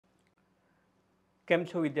કેમ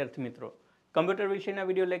છો વિદ્યાર્થી મિત્રો? કમ્પ્યુટર વિષયના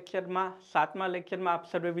વિડીયો લેક્ચરમાં 7મા લેક્ચરમાં આપ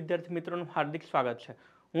સર્વે વિદ્યાર્થી મિત્રોનું હાર્દિક સ્વાગત છે.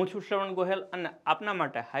 હું છું શ્રવણ ગોહેલ અને આપના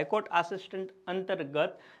માટે હાઈકોર્ટ આસિસ્ટન્ટ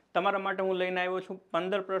અંતર્ગત તમારા માટે હું લઈને આવ્યો છું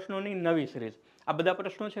 15 પ્રશ્નોની નવી સિરીઝ. આ બધા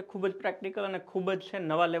પ્રશ્નો છે ખૂબ જ પ્રેક્ટિકલ અને ખૂબ જ છે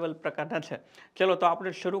નવા લેવલ પ્રકારના છે. ચલો તો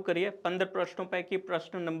આપણે શરૂ કરીએ. 15 પ્રશ્નો પૈકી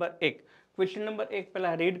પ્રશ્ન નંબર 1. ક્વેશ્ચન નંબર 1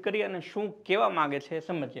 પહેલા રીડ કરી અને શું કહેવા માંગે છે એ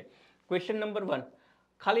સમજીએ. Question number 1.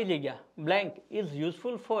 ખાલી જગ્યા blank is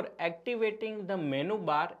useful for activating the menu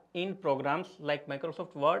bar in programs like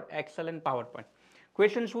Microsoft Word, Excel and PowerPoint.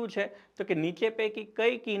 Question શું છે તો કે નીચે પૈકી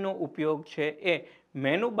કઈ કીનો ઉપયોગ છે એ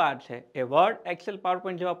મેનુ બાર છે એ વર્ડ, એક્સેલ,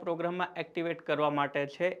 પાવરપોઈન્ટ જેવા પ્રોગ્રામમાં એક્ટિવેટ કરવા માટે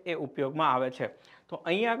છે એ ઉપયોગમાં આવે છે. તો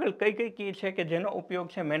અહીંયા આગળ કઈ કઈ કી છે કે જેનો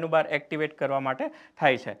ઉપયોગ છે મેનુ બાર એક્ટિવેટ કરવા માટે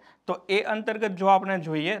થાય છે. તો એ અંતર્ગત જો આપણે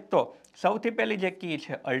જોઈએ તો સૌથી પહેલી જે કી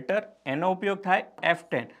છે અલ્ટર, એનો ઉપયોગ થાય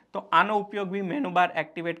F10. તો આનો ઉપયોગ બી મેનુ બાર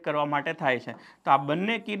એક્ટિવેટ કરવા માટે થાય છે. તો આ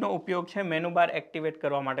બંને કીનો ઉપયોગ છે મેનુ બાર એક્ટિવેટ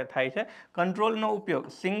કરવા માટે થાય છે. કંટ્રોલનો ઉપયોગ,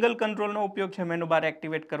 સિંગલ કંટ્રોલનો ઉપયોગ છે મેનુ બાર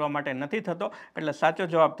એક્ટિવેટ કરવા માટે નથી થતો, એટલે સાચો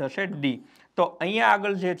જવાબ થશે ડી. તો અહીંયા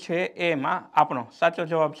આગળ જે છે એમાં આપણો સાચો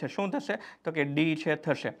જવાબ છે શું થશે તો કે ડી છે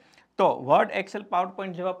થશે. તો વર્ડ, એક્સેલ,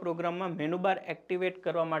 પાવરપોઈન્ટ જેવા પ્રોગ્રામમાં મેનુ બાર એક્ટિવેટ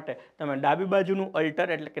કરવા માટે તમે ડાબી બાજુનું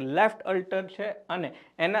અલ્ટર એટલે કે લેફ્ટ અલ્ટર છે અને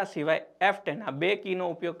એના સિવાય F10 આ બે કીનો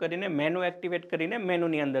ઉપયોગ કરીને મેનુ એક્ટિવેટ કરીને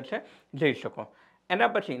મેનુની અંદર છે જઈ શકો. એના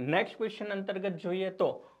પછી નેક્સ્ટ ક્વેશ્ચન અંતર્ગત જોઈએ તો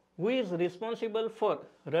who is responsible four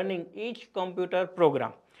running inch computer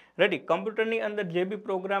program. Ready, કમ્પ્યુટરની અંદર જે બી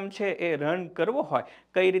પ્રોગ્રામ છે એ રન કરવો હોય,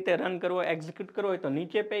 કઈ રીતે રન કરવો, એક્ઝિક્યુટ કરવો હોય તો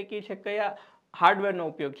નીચે પૈકી છે કયા હાર્ડવેરનો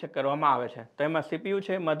ઉપયોગ છે કરવામાં આવે છે. તો એમાં સીપીયુ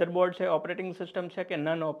છે, મધરબોર્ડ છે, ઓપરેટિંગ સિસ્ટમ છે કે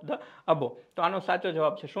નન ઓફ ધ અબો. તો આનો સાચો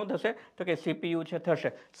જવાબ છે શું થશે તો કે સીપીયુ છે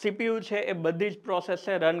થશે. સીપીયુ છે એ બધી જ પ્રોસેસ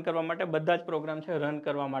છે રન કરવા માટે, બધા જ પ્રોગ્રામ છે રન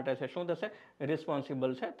કરવા માટે છે શું થશે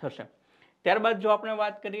રિસ્પોન્સિબલ છે થશે. ત્યારબાદ જો આપણે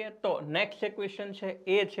વાત કરીએ તો નેક્સ્ટ જે ક્વેશ્ચન છે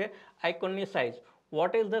એ છે આઇકોનની size.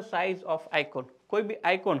 What is the size of icon? કોઈ બી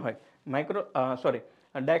આઇકોન હોય,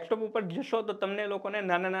 ડેસ્કટોપ ઉપર જશો તો તમને લોકોને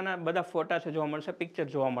નાના નાના બધા ફોટા છે જોવા મળશે, પિક્ચર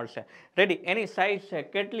જોવા મળશે. રેડી, એની સાઇઝ છે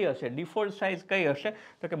કેટલી હશે, ડિફોલ્ટ સાઇઝ કઈ હશે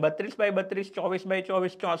તો કે 32x32, 24x24,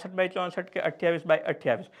 64x64 કે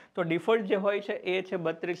 28x28. તો ડિફોલ્ટ જે હોય છે એ છે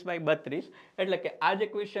 32x32. એટલે કે આ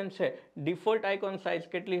જે ક્વેશ્ચન છે ડિફોલ્ટ આઇકોન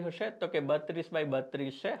સાઇઝ કેટલી હશે તો કે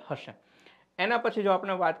 32x32 છે હશે. એના પછી જો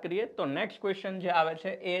આપણે વાત કરીએ તો નેક્સ્ટ ક્વેશ્ચન જે આવે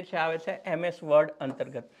છે એ છે આવે છે MS વર્ડ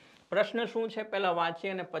અંતર્ગત. પ્રશ્ન શું છે પહેલા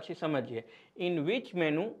વાંચીએ અને પછી સમજીએ. In which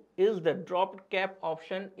menu is the drop cap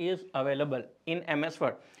option is available in MS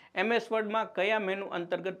word? MS વર્ડમાં કયા મેનુ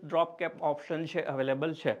અંતર્ગત ડ્રોપ કેપ ઓપ્શન છે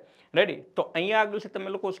અવેલેબલ છે? રેડી, તો અહીંયા આગળ છે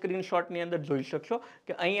તમે લોકો સ્ક્રીનશોટની અંદર જોઈ શકશો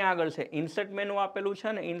કે અહીંયા આગળ છે ઇન્સર્ટ મેનુ આપેલું છે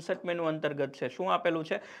અને ઇન્સર્ટ મેનુ અંતર્ગત છે શું આપેલું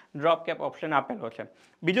છે ડ્રોપ કેપ ઓપ્શન આપેલો છે.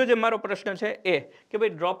 બીજો જે મારો પ્રશ્ન છે એ કે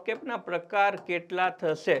ભાઈ ડ્રોપ કેપના પ્રકાર કેટલા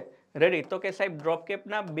થશે? રેડી, તો કે સાહેબ ડ્રોપ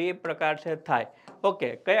કેપના બે પ્રકાર છે થાય. ઓકે,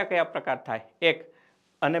 કયા કયા પ્રકાર થાય? 1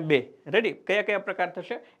 અને 2. રેડી, કયા કયા પ્રકાર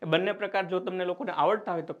થશે એ બંને પ્રકાર જો તમને લોકોને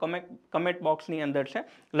આવડતા હોય તો કમેન્ટ બોક્સની અંદર છે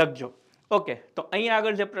લખજો. ઓકે, તો અહીંયા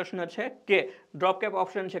આગળ જે પ્રશ્ન છે કે ડ્રોપ કેપ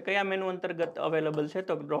ઓપ્શન છે કયા મેનુ અંતર્ગત અવેલેબલ છે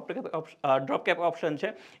તો ડ્રોપ કેપ ઓપ્શન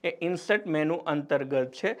છે એ ઇન્સર્ટ મેનુ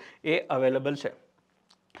અંતર્ગત છે એ અવેલેબલ છે.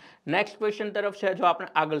 નેક્સ્ટ ક્વેશ્ચન તરફ છે જો આપણે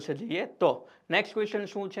આગળ છે જઈએ તો નેક્સ્ટ ક્વેશ્ચન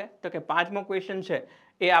શું છે તો કે 5મો ક્વેશ્ચન છે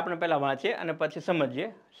એ આપણે પહેલા વાંચીએ અને પછી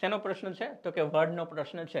સમજીએ. શેનો પ્રશ્ન છે તો કે વર્ડનો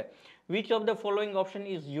પ્રશ્ન છે. Which of the following option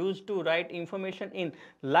is use to right information in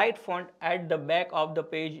light font at the back of the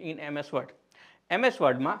page in MS word? MS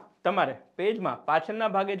વર્ડમાં તમારે પેજમાં પાછળના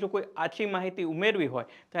ભાગે જો કોઈ આછી માહિતી ઉમેરવી હોય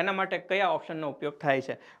તો એના માટે કયા ઓપ્શનનો ઉપયોગ થાય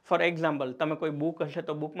છે? ફોર એક્ઝામ્પલ, તમે કોઈ બુક હશે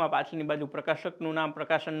તો બુકમાં પાછળની બાજુ પ્રકાશકનું નામ,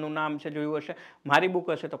 પ્રકાશનનું નામ છે જોયું હશે. મારી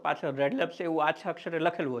બુક હશે તો પાછળ રેડ લેપ છે એવું આછા અક્ષરે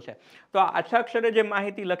લખેલું હશે. તો આ આછા અક્ષરે જે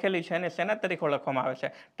માહિતી લખેલી છે એને શેના તરીકે ઓળખવામાં આવે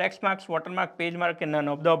છે? Text marks, watermark, page mark કે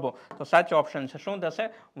નન ઓફ ધ અબો? તો સાચો ઓપ્શન છે શું થશે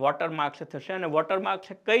વોટરમાર્ક થશે. અને વોટરમાર્ક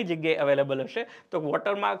છે કઈ જગ્યાએ અવેલેબલ હશે તો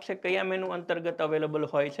વોટરમાર્ક છે કયા મેનુ અંતર્ગત અવેલેબલ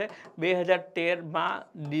હોય છે? 2013માં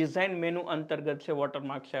ડિઝાઇન મેનુ અંતર્ગત છે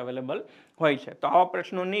વોટરમાર્ક છે અવેલેબલ હોય છે. તો આવા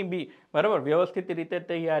પ્રશ્નોની બી બરાબર વ્યવસ્થિત રીતે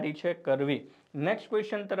તૈયારી છે કરવી. નેક્સ્ટ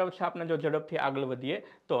ક્વેશ્ચન તરફ છે આપણે જો ઝડપથી આગળ વધીએ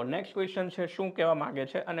તો નેક્સ્ટ ક્વેશ્ચન છે શું કહેવા માંગે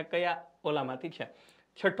છે અને કયા ઓલામાંથી છે.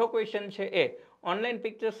 6થો ક્વેશ્ચન છે એ online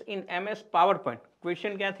pictures in MS PowerPoint.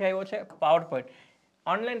 Question ક્યાંથી આવ્યો છે? PowerPoint.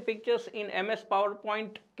 Online pictures in MS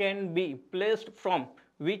PowerPoint can be placed from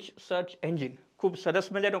which search engine? ખૂબ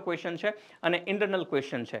સરસ મજાનો ક્વેશ્ચન છે અને ઇન્ટરનલ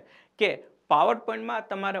ક્વેશ્ચન છે કે પાવરપોઈન્ટમાં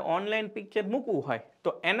તમારે ઓનલાઈન પિક્ચર મૂકવું હોય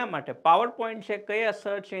તો એના માટે પાવર પોઈન્ટ છે કયા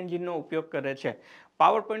સર્ચ એન્જિનનો ઉપયોગ કરે છે?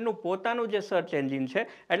 પાવર પોઈન્ટનું પોતાનું જે સર્ચ એન્જિન છે,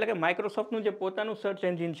 એટલે કે માઇક્રોસોફ્ટનું જે પોતાનું સર્ચ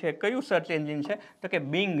એન્જિન છે, કયું સર્ચ એન્જિન છે? તો કે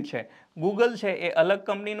બિંગ છે. ગૂગલ છે એ અલગ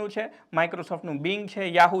કંપનીનું છે, માઇક્રોસોફ્ટનું બિંગ છે,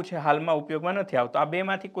 યાહુ છે હાલમાં ઉપયોગમાં નથી આવતો. આ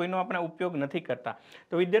બેમાંથી કોઈનો આપણે ઉપયોગ નથી કરતા.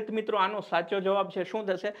 તો વિદ્યાર્થી મિત્રો આનો સાચો જવાબ છે શું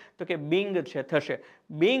થશે? તો કે બિંગ છે થશે.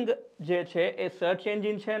 બિંગ જે છે એ સર્ચ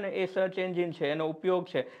એન્જિન છે ને એ સર્ચ એન્જિન છે એનો ઉપયોગ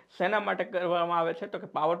છે શેના માટે કરવામાં આવે છે? તો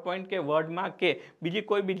કે પાવર પોઈન્ટ કે વર્ડમાં કે બીજી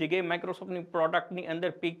કોઈ બી જગ્યાએ માઇક્રોસોફ્ટની પ્રોડક્ટની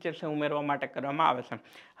અંદર પિક્ચર છે ઉમેરવા માટે કરવામાં આવે છે.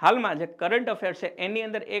 હાલમાં જે કરંટ અફેર છે એની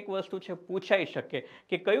અંદર એક વસ્તુ છે પૂછાઈ શકે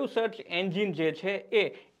કે કયું સર્ચ એન્જિન જે છે એ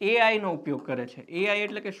એઆઈનો ઉપયોગ કરે છે. એઆઈ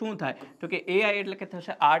એટલે કે શું થાય? તો કે એઆઈ એટલે કે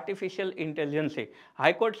થશે આર્ટિફિશિયલ ઇન્ટેલિજન્સી.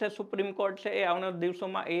 હાઈકોર્ટ છે, સુપ્રીમ કોર્ટ છે એ આવનાર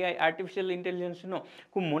દિવસોમાં એઆઈ આર્ટિફિશિયલ ઇન્ટેલિજન્સનો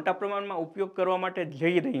ખૂબ મોટા પ્રમાણમાં ઉપયોગ કરવા માટે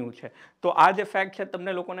જઈ રહ્યું છે. તો આ જે ફેક્ટ છે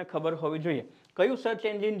તમને લોકોને ખબર હોવી જોઈએ. કયું સર્ચ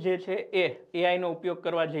એન્જિન જે છે એ એઆઈનો ઉપયોગ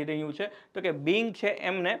કરવા જઈ રહ્યું છે? તો કે બિંગ છે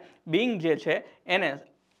એમને બિંગ જે છે એને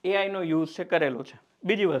એઆઈનો યુઝ છે કરેલો છે.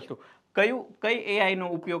 બીજી વસ્તુ કઈ એઆઈનો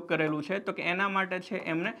ઉપયોગ કરેલું છે? તો કે એના માટે છે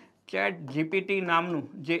એમને ચેટ જીપીટી નામનું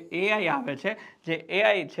જે એઆઈ આવે છે, જે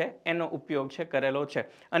એઆઈ છે એનો ઉપયોગ છે કરેલો છે.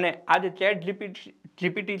 અને આ જે ચેટ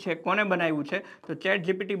જીપીટી છે કોને બનાવ્યું છે? તો ચેટ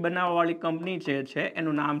જીપીટી બનાવવાવાળી કંપની જે છે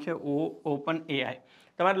એનું નામ છે ઓપન એઆઈ.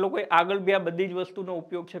 તમારે લોકોએ આગળ બી આ બધી જ વસ્તુનો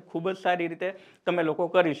ઉપયોગ છે ખૂબ જ સારી રીતે તમે લોકો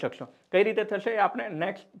કરી શકશો. કઈ રીતે થશે એ આપણે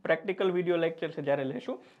નેક્સ્ટ પ્રેક્ટિકલ વિડીયો લેક્ચર છે જ્યારે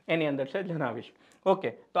લેશું એની અંદર છે જણાવીશ. ઓકે,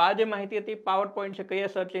 તો આ જે માહિતી હતી પાવર પોઈન્ટ છે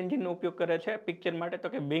કયા સર્ચ એન્જિનનો ઉપયોગ કરે છે પિક્ચર માટે? તો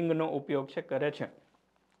કે બિંગનો ઉપયોગ છે કરે છે.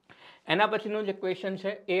 એના પછીનો જે ક્વેશ્ચન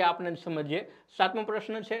છે એ આપણે સમજીએ. 7મો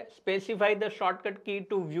પ્રશ્ન છે specify the shortcut key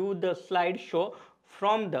to view the slide show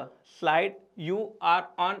from the slide you are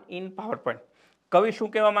on in power point. કવિ શું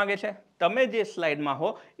કહેવા માંગે છે? તમે જે સ્લાઇડમાં હો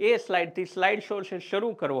એ સ્લાઇડથી સ્લાઇડ શો છે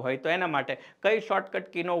શરૂ કરવો હોય તો એના માટે કઈ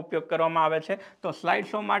શોર્ટકટ કીનો ઉપયોગ કરવામાં આવે છે? તો સ્લાઇડ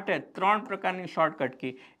શો માટે 3 પ્રકારની શોર્ટકટ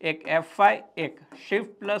કી, એક F5, એક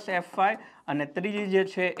શિફ્ટ પ્લસ F5 અને ત્રીજી જે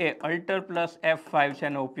છે એ અલ્ટર પ્લસ F5 છે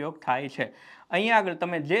એનો ઉપયોગ થાય છે. અહીંયા આગળ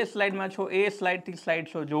તમે જે સ્લાઇડમાં છો એ સ્લાઇડથી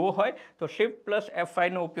સ્લાઇડ શો જોવો હોય તો શિફ્ટ પ્લસ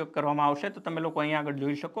F5નો ઉપયોગ કરવામાં આવશે. તો તમે લોકો અહીંયા આગળ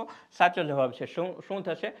જોઈ શકો. સાચો જવાબ છે શું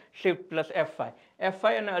થશે? Shift plus F5.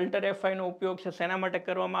 F5 અને અલ્ટર F5નો ઉપયોગ છે શેના માટે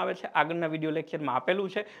કરવામાં આવે છે? આગળના વિડીયો લેક્ચરમાં આપેલું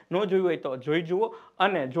છે. ન જોયું હોય તો જોઈ જુઓ,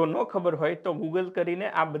 અને જો ન ખબર હોય તો ગૂગલ કરીને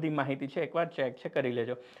આ બધી માહિતી છે એકવાર ચેક છે કરી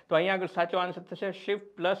લેજો. તો અહીંયા આગળ સાચો આન્સર થશે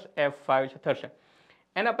શિફ્ટ પ્લસ F5 થશે.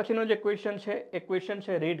 એના પછીનો જે ક્વેશ્ચન છે એ ક્વેશ્ચન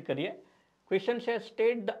છે રીડ કરીએ. ક્વેશ્ચન છે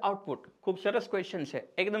સ્ટેટ ધ આઉટપુટ. ખૂબ સરસ ક્વેશ્ચન છે,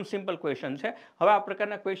 એકદમ સિમ્પલ ક્વેશ્ચન છે. હવે આ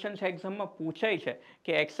પ્રકારના ક્વેશ્ચન છે એક્ઝામમાં પૂછાય છે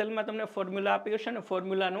કે એક્સેલમાં તમને ફોર્મ્યુલા આપી હશે ને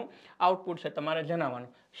ફોર્મ્યુલાનું આઉટપુટ છે તમારે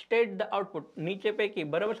જણાવવાનું. સ્ટેટ ધ આઉટપુટ નીચે પૈકી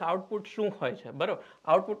બરાબર છે આઉટપુટ શું હોય છે? બરાબર,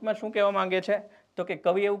 આઉટપુટમાં શું કહેવા માંગે છે? તો કે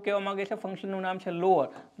કવિ એવું કહેવા માંગે છે ફંક્શનનું નામ છે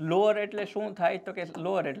લોઅર. લોઅર એટલે શું થાય? તો કે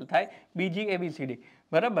લોઅર એટલે થાય બીજી એબીસીડી.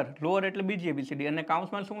 બરાબર, લોઅર એટલે બીજી એબીસીડી અને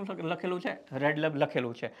કાઉન્સમાં શું લખેલું છે? રેડ લેબ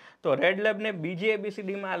લખેલું છે. તો રેડ લેબને બીજી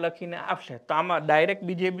એબીસીડીમાં લખીને આપશે તો આમાં ડાયરેક્ટ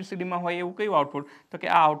બીજી એબીસીડીમાં હોય એવું કયું આઉટપુટ? તો કે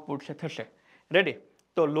આ આઉટપુટ છે થશે. રેડી?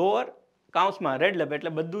 તો લોઅર કાઉન્સમાં રેડ લેબ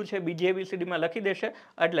એટલે બધું છે બીજી એબીસીડીમાં લખી દેશે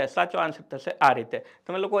એટલે સાચો આન્સર થશે આ રીતે.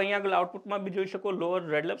 તમે લોકો અહીંયા આગળ આઉટપુટમાં બી જોઈ શકો લોઅર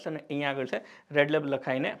રેડ લેબ્સ અને અહીંયા આગળ છે રેડ લેબ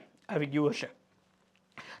લખાઈને આવી ગયું હશે.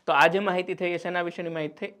 તો આ જે માહિતી થઈ હશે એના વિશેની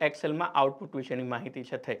માહિતી થઈ, એક્સેલમાં આઉટપુટ વિશેની માહિતી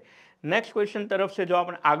છે થઈ. નેક્સ્ટ ક્વેશ્ચન તરફ છે જો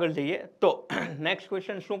આપણે આગળ જઈએ તો નેક્સ્ટ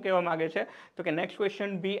ક્વેશ્ચન શું કહેવા માંગે છે? તો કે નેક્સ્ટ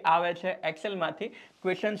ક્વેશ્ચન બી આવે છે એક્સેલમાંથી.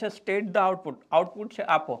 ક્વેશ્ચન છે સ્ટેટ ધ આઉટપુટ. આઉટપુટ છે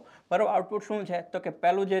આપો. બરાબર, આઉટપુટ શું છે? તો કે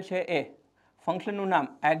પહેલું જે છે એ ફંક્શનનું નામ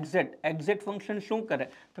એક્ઝેટ. એક્ઝેટ ફંક્શન શું કરે?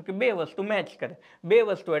 તો કે બે વસ્તુ મેચ કરે. બે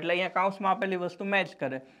વસ્તુ એટલે અહીંયા કાઉન્સમાં આપેલી વસ્તુ મેચ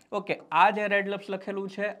કરે. ઓકે, આ જે રેડ લેબ્સ લખેલું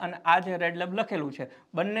છે અને આ જે રેડ લેબ લખેલું છે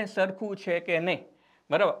બંને સરખું છે કે નહીં?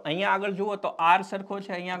 બરાબર, અહીંયા આગળ જુઓ તો આર સરખો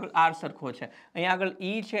છે, અહીંયા આગળ આર સરખો છે, અહીંયા આગળ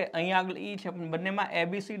ઈ છે, અહીંયા આગળ ઈ છે, પણ બંનેમાં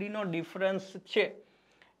એબીસીડીનો ડિફરન્સ છે.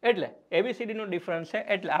 એટલે એબીસીડીનો ડિફરન્સ છે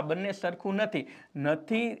એટલે આ બંને સરખું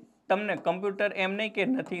નથી. તમને કમ્પ્યુટર એમ નહીં કે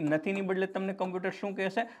નથીની બદલે તમને કમ્પ્યુટર શું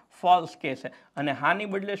કહેશે? ફોલ્સ કહેશે. અને હાની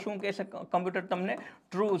બદલે શું કહેશે? કમ્પ્યુટર તમને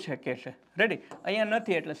ટ્રુ છે કહેશે. રેડી? અહીંયા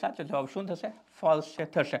નથી એટલે સાચો જવાબ શું થશે? ફોલ્સ છે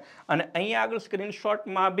થશે. અને અહીંયા આગળ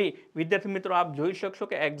સ્ક્રીનશોટમાં બી વિદ્યાર્થી મિત્રો આપ જોઈ શકશો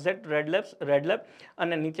કે એક્ઝેક્ટ રેડ લેબ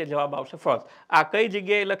અને નીચે જવાબ આવશે ફોલ્સ. આ કઈ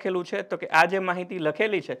જગ્યાએ લખેલું છે? તો કે આ જે માહિતી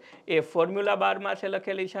લખેલી છે એ ફોર્મ્યુલા બારમાં છે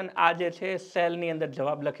લખેલી છે અને આ જે છે સેલની અંદર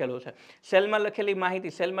જવાબ લખેલો છે. સેલમાં લખેલી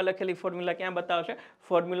માહિતી, સેલમાં લખેલી ફોર્મ્યુલા ક્યાં બતાવશે?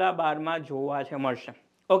 ફોર્મ્યુલા બારમાં જોવા છે મળશે.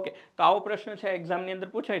 ઓકે, તો આવો પ્રશ્ન છે એક્ઝામની અંદર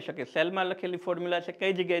પૂછાઈ શકે. સેલમાં લખેલી ફોર્મ્યુલા છે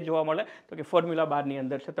કઈ જગ્યાએ જોવા મળે? તો કે ફોર્મ્યુલા બારની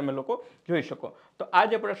અંદર છે, તમે લોકો જોઈ શકો. તો આ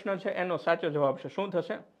જે પ્રશ્ન છે એનો સાચો જવાબ છે શું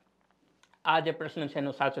થશે? આ જે પ્રશ્ન છે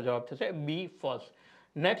એનો સાચો જવાબ થશે બી ફોલ્સ.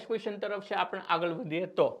 નેક્સ્ટ ક્વેશ્ચન તરફ છે આપણે આગળ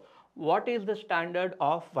વધીએ તો what is the standard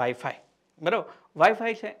of wifi? બરાબર,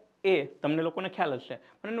 વાઈફાઈ છે એ તમને લોકોને ખ્યાલ હશે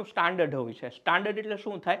પણ એનું સ્ટાન્ડર્ડ હોય છે. સ્ટાન્ડર્ડ એટલે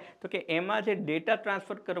શું થાય તો કે એમાં જે ડેટા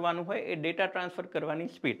ટ્રાન્સફર કરવાનું હોય એ ડેટા ટ્રાન્સફર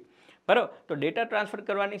કરવાની સ્પીડ, બરાબર. તો ડેટા ટ્રાન્સફર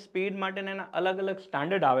કરવાની સ્પીડ માટેના એના અલગ અલગ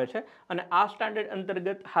સ્ટાન્ડર્ડ આવે છે અને આ સ્ટાન્ડર્ડ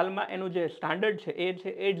અંતર્ગત હાલમાં એનું જે સ્ટાન્ડર્ડ છે એ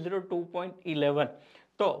છે 802.11.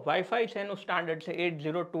 તો વાઈફાઈ છે એનું સ્ટાન્ડર્ડ છે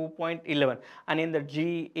 802.11. આની અંદર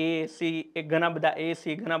GAC એ ઘણા બધા AC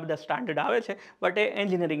ઘણા બધા સ્ટાન્ડર્ડ આવે છે બટ એ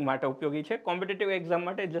એન્જિનિયરિંગ માટે ઉપયોગી છે. કોમ્પિટિટિવ એક્ઝામ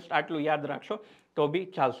માટે જસ્ટ આટલું યાદ રાખશો તો બી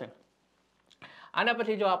ચાલશે. આના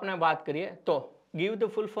પછી જો આપણે વાત કરીએ તો give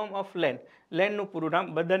the full form of lane. લેનનું પૂરું નામ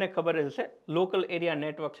બધાને ખબર જ હશે, લોકલ એરિયા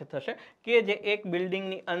નેટવર્ક થશે કે જે એક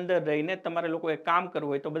બિલ્ડિંગની અંદર રહીને તમારે લોકોએ કામ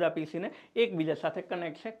કરવું હોય તો બધા પીસીને એકબીજા સાથે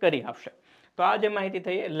કનેક્ટ કરી આપશે. તો આ જે માહિતી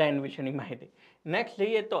થઈ એ લેન વિશેની માહિતી. નેક્સ્ટ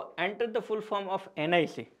જઈએ તો enter the full form of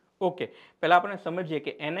NIC. Okay, પહેલાં આપણે સમજીએ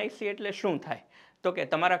કે NIC એટલે શું થાય. તો કે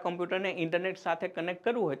તમારા કમ્પ્યુટરને ઇન્ટરનેટ સાથે કનેક્ટ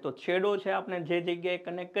કરવું હોય તો છેડો છે આપણે જે જગ્યાએ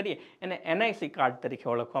કનેક્ટ કરીએ એને NIC કાર્ડ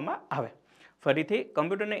તરીકે ઓળખવામાં આવે. ફરીથી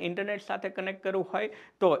કમ્પ્યુટરને ઇન્ટરનેટ સાથે કનેક્ટ કરવું હોય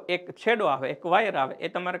તો એક છેડો આવે, એક વાયર આવે, એ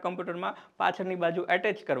તમારા કમ્પ્યુટરમાં પાછળની બાજુ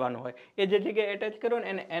એટેચ કરવાનો હોય. એ જે જગ્યાએ એટેચ કરો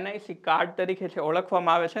ને એને NIC કાર્ડ તરીકે છે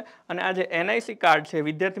ઓળખવામાં આવે છે. અને આ જે NIC કાર્ડ છે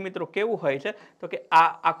વિદ્યાર્થી મિત્રો કેવું હોય છે તો કે આ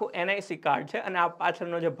આખું NIC કાર્ડ છે અને આ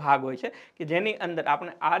પાછળનો જે ભાગ હોય છે કે જેની અંદર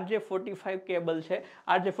આપણે RJ45 કેબલ છે,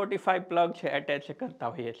 RJ45 પ્લગ છે એટેચ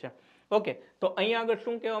કરતા હોઈએ છીએ. ઓકે, તો અહીંયા આગળ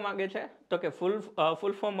શું કહેવા માંગે છે તો કે ફૂલ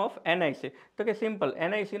ફોર્મ ઓફ NIC. તો કે સિમ્પલ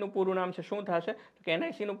NIC નું પૂરું નામ છે શું થશે તો કે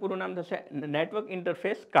NIC નું પૂરું નામ થશે નેટવર્ક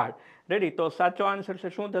ઇન્ટરફેસ કાર્ડ. રેડી, તો સાચો આન્સર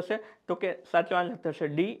છે શું થશે તો કે સાચો આન્સર થશે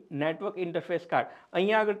D, નેટવર્ક ઇન્ટરફેસ કાર્ડ.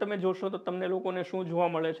 અહીંયા આગળ તમે જોશો તો તમને લોકોને શું જોવા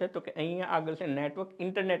મળે છે તો કે અહીંયા આગળ છે નેટવર્ક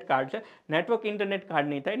ઇન્ટરનેટ કાર્ડ છે. નેટવર્ક ઇન્ટરનેટ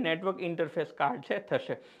કાર્ડ નહીં થાય, નેટવર્ક ઇન્ટરફેસ કાર્ડ છે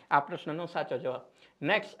થશે. આ પ્રશ્નનો સાચો જવાબ.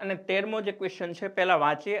 નેક્સ્ટ અને 13મો જે ક્વેશ્ચન છે પહેલા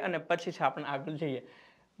વાંચીએ અને પછી છે આપણે આગળ જઈએ.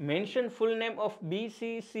 Mention full name of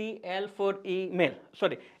BCCL four email.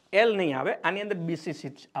 Sorry, L નહીં આવે, આની અંદર BCC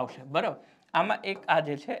આવશે, બરાબર. આમાં એક આ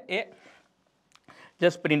જે છે એ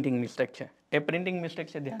જસ્ટ પ્રિન્ટિંગ મિસ્ટેક છે. એ પ્રિન્ટિંગ મિસ્ટેક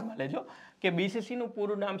છે, ધ્યાનમાં લેજો કે BCC નું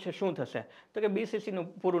પૂરું નામ છે શું થશે તો કે BCC નું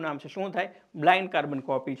પૂરું નામ છે શું થાય બ્લાઇન્ડ કાર્બન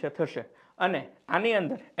કોપી છે થશે. અને આની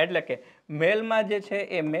અંદર એટલે કે મેલમાં જે છે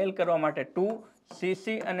એ મેલ કરવા માટે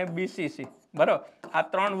 2CC અને BCC, બરાબર, આ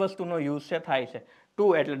ત્રણ વસ્તુનો યુઝ છે થાય છે. 2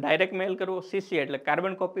 એટલે ડાયરેક્ટ મેલ કરવો, CC એટલે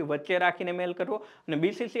કાર્બન કોપી વચ્ચે રાખીને મેલ કરવો અને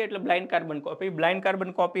BCC એટલે blind carbon copy. Blind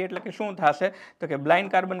carbon copy એટલે કે શું થશે તો કે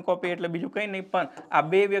બ્લાઇન્ડ કાર્બન કોપી એટલે બીજું કંઈ નહીં પણ આ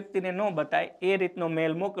બે વ્યક્તિને ન બતાય એ રીતનો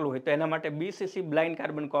મેલ મોકલવો હોય તો એના માટે BCC બ્લાઇન્ડ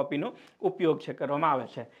કાર્બન કોપીનો ઉપયોગ છે કરવામાં આવે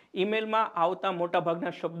છે. ઈમેલમાં આવતા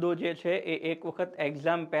મોટાભાગના શબ્દો જે છે એ એક વખત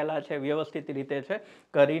એક્ઝામ પહેલાં છે વ્યવસ્થિત રીતે છે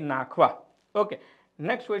કરી નાખવા. ઓકે,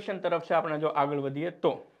 નેક્સ્ટ ક્વેશ્ચન તરફ છે આપણે જો આગળ વધીએ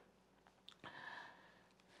તો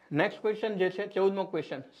નેક્સ્ટ ક્વેશ્ચન જે છે 14મો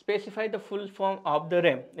question. Specify the full form of the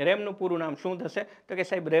RAM. રેમનું પૂરું નામ શું થશે તો કે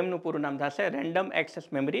સાહેબ રેમનું પૂરું નામ થશે રેન્ડમ એક્સેસ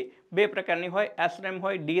મેમરી. બે પ્રકારની હોય, SRAM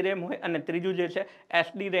હોય, DRAM હોય અને ત્રીજું જે છે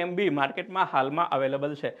SDRAM બી માર્કેટમાં હાલમાં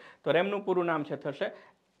અવેલેબલ છે. તો રેમનું પૂરું નામ છે થશે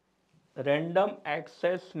random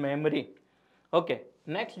access memory. Okay,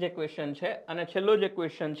 next જે ક્વેશ્ચન છે અને છેલ્લો જે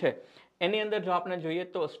ક્વેશ્ચન છે એની અંદર જો આપણે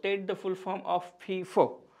જોઈએ તો state the full form of FIFO.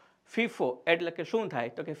 FIFO એટલે કે શું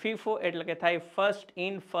થાય તો કે FIFO એટલે કે થાય first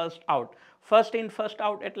in first out. First in first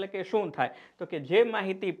out એટલે કે શું થાય તો કે જે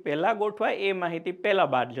માહિતી પહેલાં ગોઠવાય એ માહિતી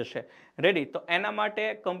પહેલાં બહાર જશે. રેડી, તો એના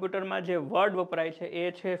માટે કમ્પ્યુટરમાં જે વર્ડ વપરાય છે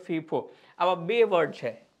એ છે FIFO. આવા બે વર્ડ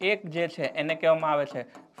છે, એક જે છે એને કહેવામાં આવે છે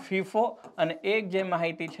FIFO અને એક જે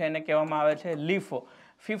માહિતી છે એને કહેવામાં આવે છે LIFO.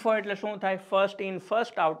 FIFO એટલે શું થાય ફર્સ્ટ ઇન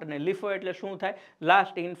ફર્સ્ટ આઉટ અને LIFO એટલે શું થાય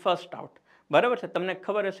લાસ્ટ ઇન ફર્સ્ટ આઉટ. બરાબર છે, તમને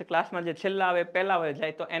ખબર હશે ક્લાસમાં જે છેલ્લા આવે પહેલા આવે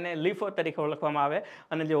જાય તો એને LIFO તરીકે ઓળખવામાં આવે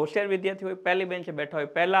અને જે હોશિયાર વિદ્યાર્થી હોય પહેલી બેન્ચે બેઠા હોય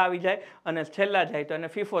પહેલા આવી જાય અને છેલ્લા જાય તો એને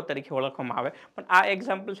FIFO તરીકે ઓળખવામાં આવે. પણ આ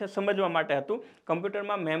એક્ઝામ્પલ છે સમજવા માટે હતું.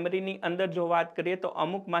 કમ્પ્યુટરમાં મેમરીની અંદર જો વાત કરીએ તો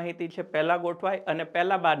અમુક માહિતી છે પહેલાં ગોઠવાય અને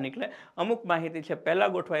પહેલાં બહાર નીકળે, અમુક માહિતી છે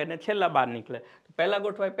પહેલાં ગોઠવાય અને છેલ્લા બહાર નીકળે. પહેલાં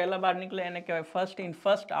ગોઠવાય પહેલાં બહાર નીકળે એને કહેવાય ફર્સ્ટ ઇન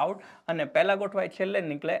ફર્સ્ટ આઉટ અને પહેલાં ગોઠવાય છેલ્લે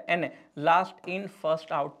નીકળે એને લાસ્ટ ઇન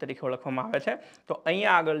ફર્સ્ટ આઉટ તરીકે ઓળખવામાં આવે છે. તો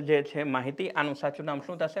અહીંયા આગળ જે છે માહિતી આનું સાચું નામ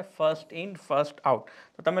શું થશે ફર્સ્ટ ઇન ફર્સ્ટ આઉટ.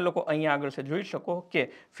 તો તમે લોકો અહીંયા આગળ છે જોઈ શકો કે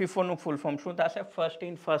FIFO નું ફૂલ ફોર્મ શું થશે ફર્સ્ટ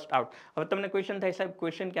ઇન ફર્સ્ટ આઉટ. હવે તમને ક્વેશ્ચન થાય સાહેબ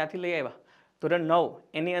ક્વેશ્ચન ક્યાંથી લઈ આવ્યા ધોરણ 9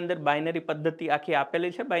 એની અંદર બાઇનરી પદ્ધતિ આખી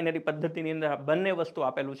આપેલી છે. બાઇનરી પદ્ધતિની અંદર બંને વસ્તુ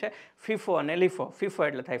આપેલું છે FIFO અને LIFO. FIFO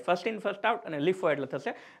એટલે થાય ફર્સ્ટ ઇન ફર્સ્ટ આઉટ અને LIFO એટલે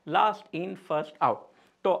થશે લાસ્ટ ઇન ફર્સ્ટ આઉટ.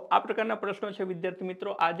 તો આ પ્રકારના પ્રશ્નો છે વિદ્યાર્થી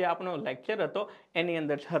મિત્રો આજે આપણો લેક્ચર હતો એની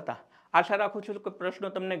અંદર હતા. આશા રાખું છું કે પ્રશ્નો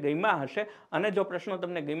તમને ગમ્યા હશે અને જો પ્રશ્નો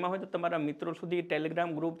તમને ગમ્યા હોય તો તમારા મિત્રો સુધી ટેલિગ્રામ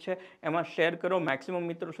ગ્રુપ છે એમાં શેર કરો, મેક્સિમમ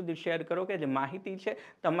મિત્રો સુધી શેર કરો કે જે માહિતી છે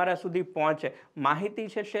તમારા સુધી પહોંચે. માહિતી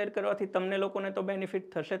છે શેર કરવાથી તમને લોકોને તો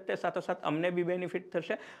બેનિફિટ થશે જ તે સાથોસાથ અમને બી બેનિફિટ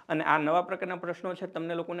થશે અને આ નવા પ્રકારના પ્રશ્નો છે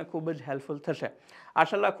તમને લોકોને ખૂબ જ હેલ્પફુલ થશે.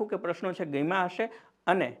 આશા રાખું કે પ્રશ્નો છે ગમ્યા હશે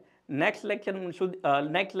અને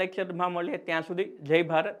નેક્સ્ટ લેક્ચરમાં મળીએ. ત્યાં સુધી જય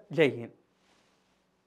ભારત, જય હિન્દ.